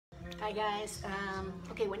Hi guys,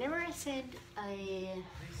 okay, whenever I said a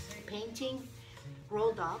painting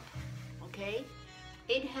rolled up, okay,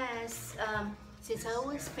 it has, since I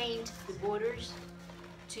always paint the borders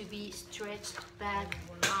to be stretched back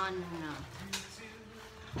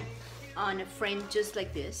on a frame just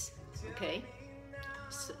like this, okay,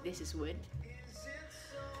 so this is wood.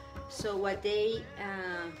 So what they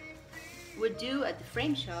would do at the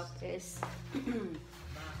frame shop is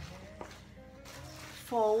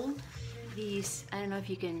fold these. I don't know if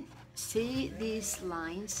you can see these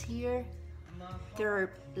lines here. There are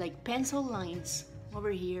like pencil lines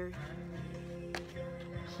over here,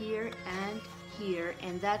 here and here,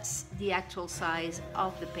 and that's the actual size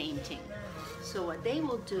of the painting. So what they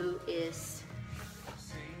will do is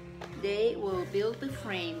they will build the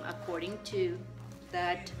frame according to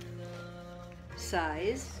that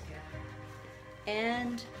size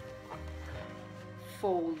and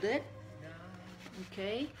fold it.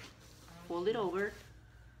 Okay, fold it over.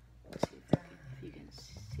 Let's see if you can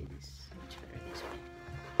see this much better this way.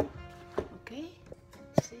 Okay,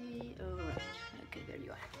 let's see. All right. Okay, there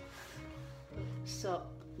you are. So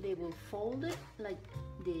they will fold it like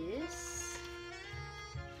this,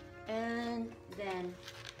 and then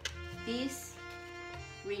this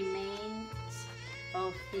remains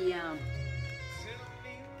of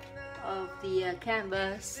the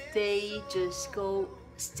canvas. They just go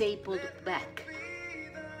stapled back.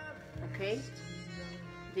 Okay,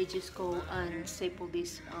 they just go and staple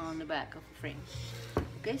this on the back of the frame.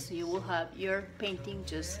 Okay, so you will have your painting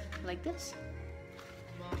just like this.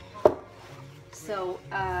 So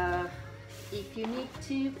if you need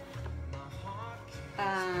to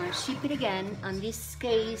ship it again, on this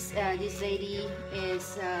case this lady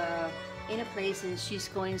is in a place and she's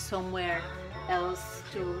going somewhere else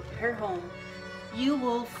to her home, you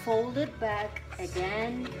will fold it back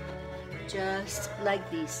again just like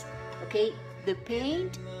this. Okay, the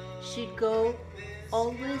paint should go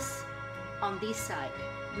always on this side,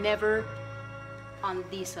 never on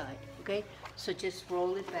this side. Okay, so just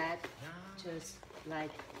roll it back just like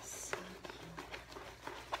this,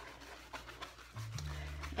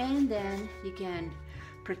 and then you can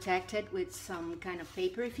protect it with some kind of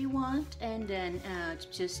paper if you want, and then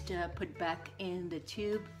just put back in the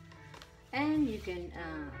tube, and you can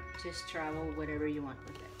just travel whatever you want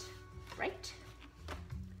with it, right?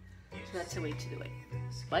 So that's the way to do it.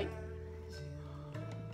 Bye.